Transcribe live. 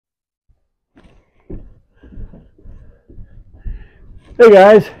Hey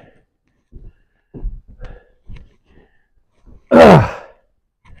guys,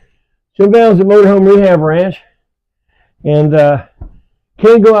 Jim Bounds at Motorhome Rehab Ranch, and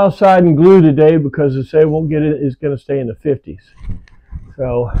can't go outside and glue today because they say won't get it. It's going to stay in the 50s.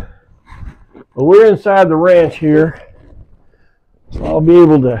 So, but we're inside the ranch here, so I'll be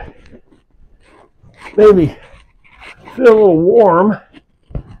able to maybe feel a little warm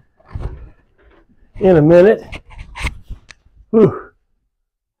in a minute. Whew.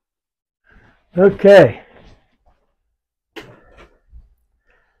 Okay.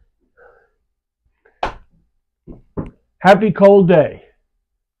 Happy cold day.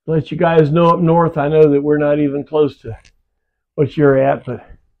 Let you guys know up north, I know that we're not even close to what you're at, but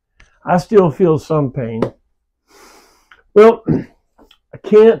I still feel some pain. Well, I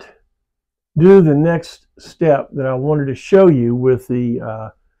can't do the next step that I wanted to show you with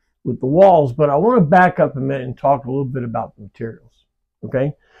the walls, but I want to back up a minute and talk a little bit about the materials.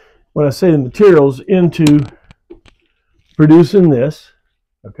 Okay? When I say the materials, into producing this,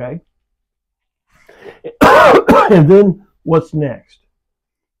 okay? And then what's next?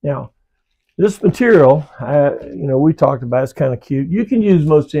 Now, this material, we talked about, it's kind of cute. You can use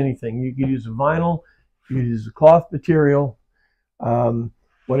most anything. You can use a vinyl, you can use a cloth material,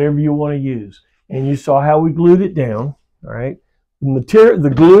 whatever you want to use. And you saw how we glued it down, all right? The material, the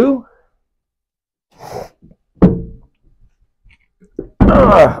glue,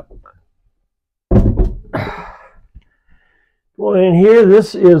 well, in here,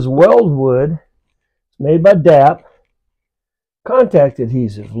 this is Weldwood. It's made by DAP. Contact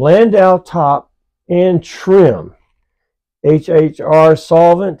adhesive, Landau top and trim. HHR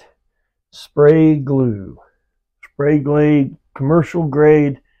solvent, spray glue. Spray grade, commercial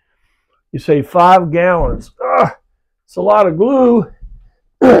grade. You say 5 gallons. It's a lot of glue.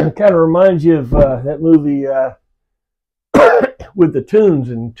 Kind of reminds you of that movie with the tunes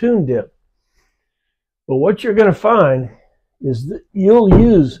and tune dip. But what you're going to find is that you're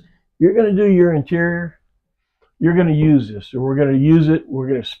going to do your interior, you're going to use this. And we're going to use it, we're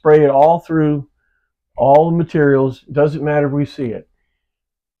going to spray it all through, all the materials. It doesn't matter if we see it.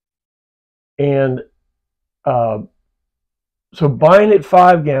 And so buying it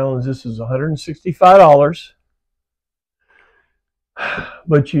 5 gallons, this is $165.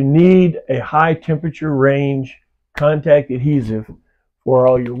 But you need a high temperature range contact adhesive for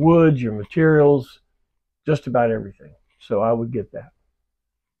all your woods, your materials, just about everything. So I would get that.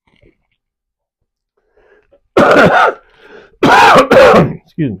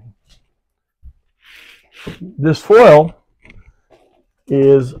 Excuse me. This foil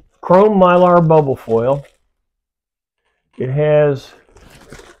is chrome mylar bubble foil. It has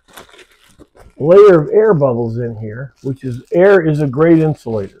a layer of air bubbles in here, which is air is a great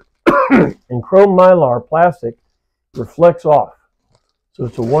insulator. And chrome mylar plastic reflects off. So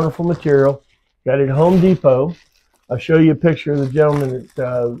it's a wonderful material. Got it at Home Depot. I'll show you a picture of the gentleman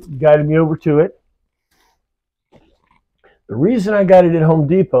that guided me over to it. The reason I got it at Home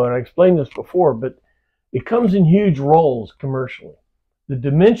Depot, and I explained this before, but it comes in huge rolls commercially. The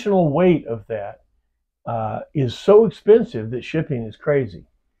dimensional weight of that is so expensive that shipping is crazy.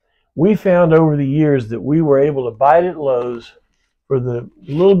 We found over the years that we were able to buy it at Lowe's for the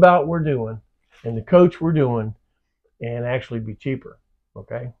little bout we're doing and the coach we're doing and actually be cheaper.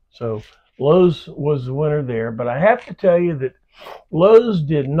 Okay, so Lowe's was the winner there, but I have to tell you that Lowe's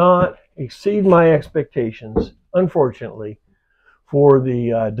did not exceed my expectations, unfortunately, for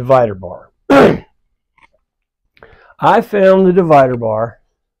the divider bar. I found the divider bar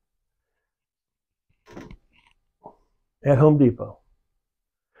at Home Depot.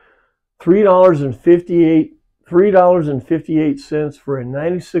 $3.58 for a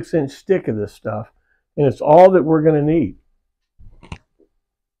 96-inch stick of this stuff, and it's all that we're going to need.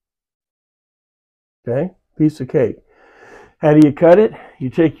 Okay, piece of cake. How do you cut it?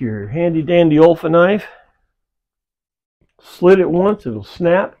 You take your handy dandy Olfa knife, slit it once, it'll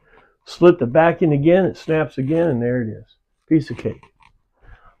snap. Slit the back end again, it snaps again, and there it is. Piece of cake.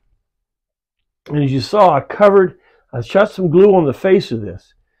 And as you saw, I shot some glue on the face of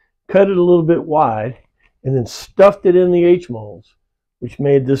this, cut it a little bit wide, and then stuffed it in the H molds, which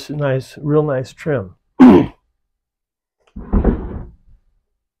made this a nice, real nice trim.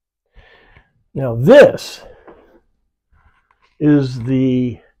 Now this is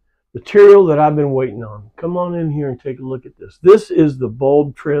the material that I've been waiting on. Come on in here and take a look at this. This is the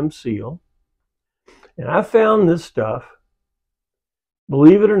bulb trim seal. And I found this stuff,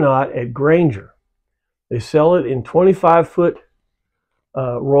 believe it or not, at Granger. They sell it in 25-foot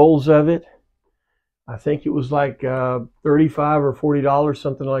rolls of it. I think it was like $35 or $40,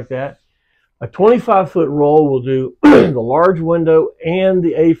 something like that. A 25-foot roll will do the large window and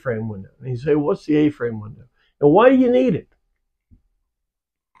the A-frame window. And you say, what's the A-frame window? And why do you need it?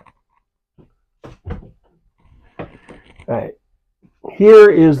 All right. Here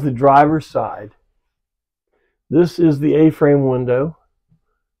is the driver's side. This is the A-frame window,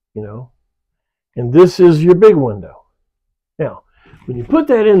 you know, and this is your big window. Now, when you put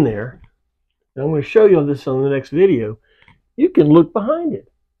that in there, and I'm going to show you this on the next video, you can look behind it.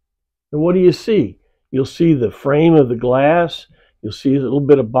 And what do you see? You'll see the frame of the glass. You'll see a little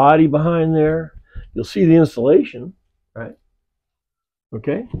bit of body behind there. You'll see the insulation, right?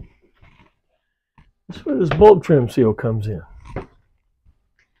 Okay? That's where this bulb trim seal comes in.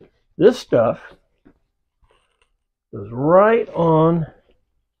 This stuff goes right on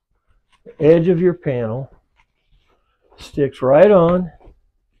the edge of your panel, sticks right on.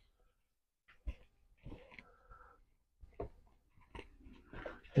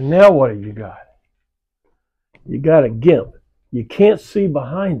 And now what have you got? You got a GIMP. You can't see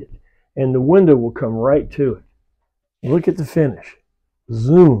behind it, and the window will come right to it. Look at the finish.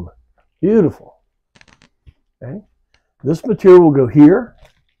 Zoom. Beautiful. Okay. This material will go here,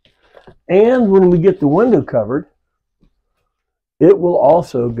 and when we get the window covered, it will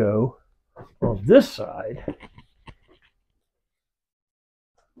also go on this side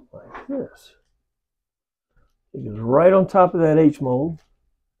like this. It goes right on top of that H mold.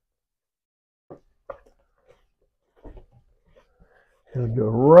 It'll go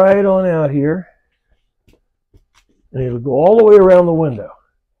right on out here, and it'll go all the way around the window.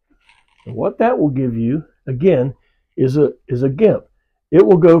 And what that will give you, again, is a GIMP. It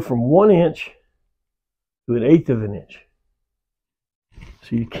will go from 1 inch to 1/8 of an inch.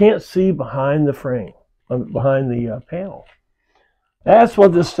 So you can't see behind the frame, behind the panel. That's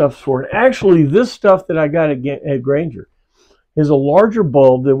what this stuff's for. And actually, this stuff that I got at Granger is a larger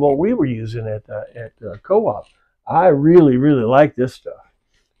bulb than what we were using at Co-op. I really, really like this stuff.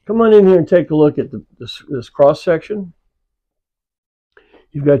 Come on in here and take a look at this cross section.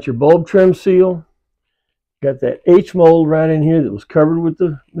 You've got your bulb trim seal. Got that H mold right in here that was covered with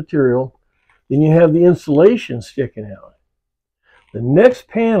the material. Then you have the insulation sticking out. The next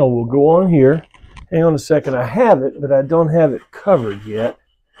panel will go on here. Hang on a second. I have it, but I don't have it covered yet.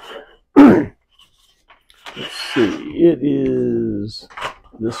 Let's see. It is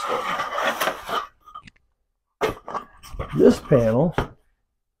this one. This panel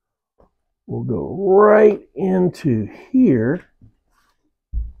will go right into here.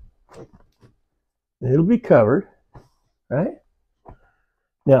 And it'll be covered, right?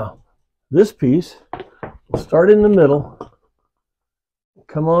 Now, this piece will start in the middle,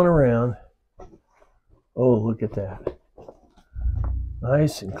 come on around. Oh, look at that.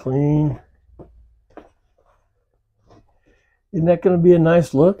 Nice and clean. Isn't that going to be a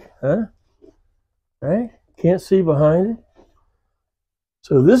nice look, huh? Right? Can't see behind it.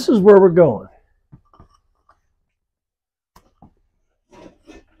 So this is where we're going.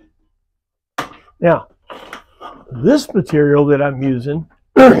 Now, this material that I'm using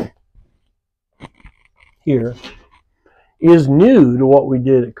here is new to what we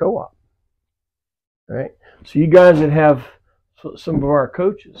did at Co-op. Right? So you guys that have some of our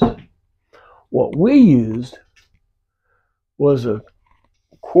coaches, what we used was a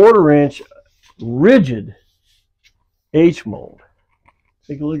 1/4 inch rigid H mold.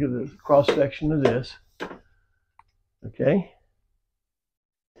 Take a look at the cross section of this. Okay.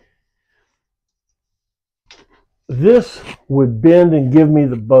 This would bend and give me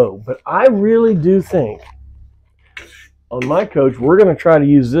the bow, but I really do think on my coach we're going to try to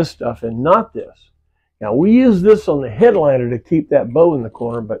use this stuff and not this. Now we use this on the headliner to keep that bow in the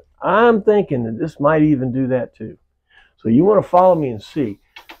corner, but I'm thinking that this might even do that too. So you want to follow me and see.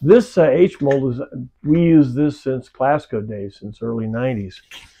 This H mold is, we use this since Clasco days, since early 90s,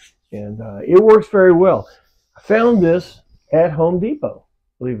 and it works very well. I found this at Home Depot,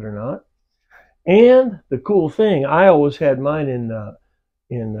 believe it or not. And the cool thing, I always had mine in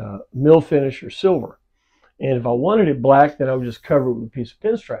mill finish or silver. And if I wanted it black, then I would just cover it with a piece of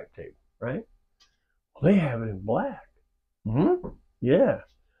pinstripe tape, right? Well, they have it in black. Yeah.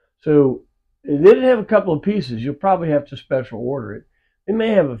 So they didn't have a couple of pieces. You'll probably have to special order it. They may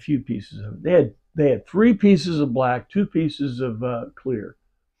have a few pieces of it. They had 3 pieces of black, 2 pieces of clear.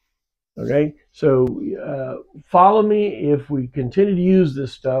 Okay, so follow me if we continue to use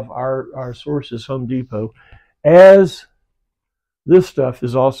this stuff. Our source is Home Depot, as this stuff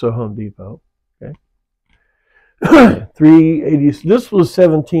is also Home Depot. Okay, $3.80. This was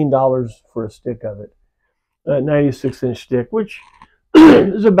 $17 for a stick of it, 96-inch stick, which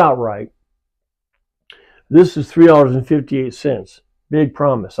is about right. This is $3.58. Big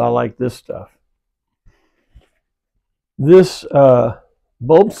promise. I like this stuff. This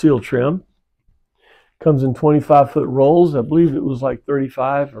bulb seal trim comes in 25-foot rolls. I believe it was like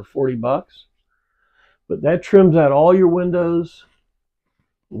 35 or 40 bucks. But that trims out all your windows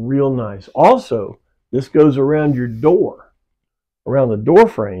real nice. Also, this goes around your door, around the door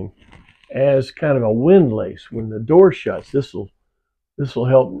frame, as kind of a wind lace. When the door shuts, this will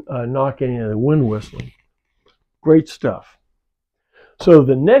help knock any of the wind whistling. Great stuff. So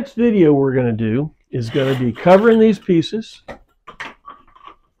the next video we're going to do is going to be covering these pieces.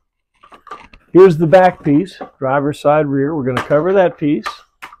 Here's the back piece, driver's side, rear. We're going to cover that piece.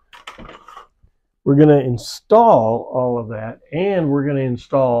 We're going to install all of that, and we're going to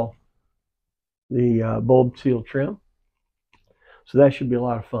install the bulb seal trim. So that should be a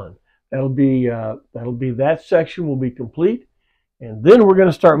lot of fun. That'll be that section will be complete, and then we're going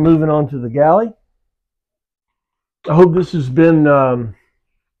to start moving on to the galley. I hope this has been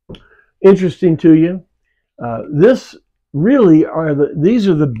interesting to you. These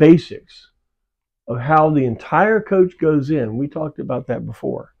are the basics of how the entire coach goes in. We talked about that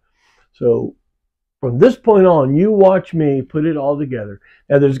before. So from this point on, you watch me put it all together.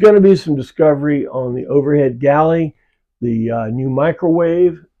 Now there's going to be some discovery on the overhead galley, the new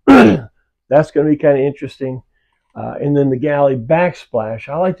microwave. That's going to be kind of interesting. And then the galley backsplash.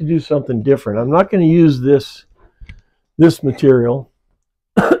 I like to do something different. I'm not going to use this material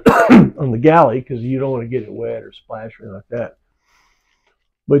on the galley because you don't want to get it wet or splash or anything like that.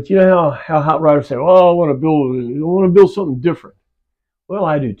 But you know how hot rodders say, "Oh, I want to build something different." Well,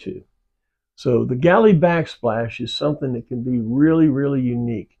 I do too. So the galley backsplash is something that can be really, really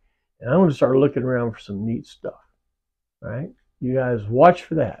unique. And I'm going to start looking around for some neat stuff. All right? You guys watch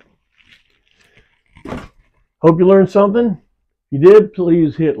for that. Hope you learned something. If you did,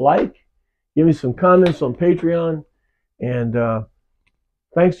 please hit like. Give me some comments on Patreon. And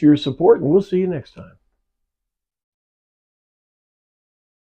thanks for your support, and we'll see you next time.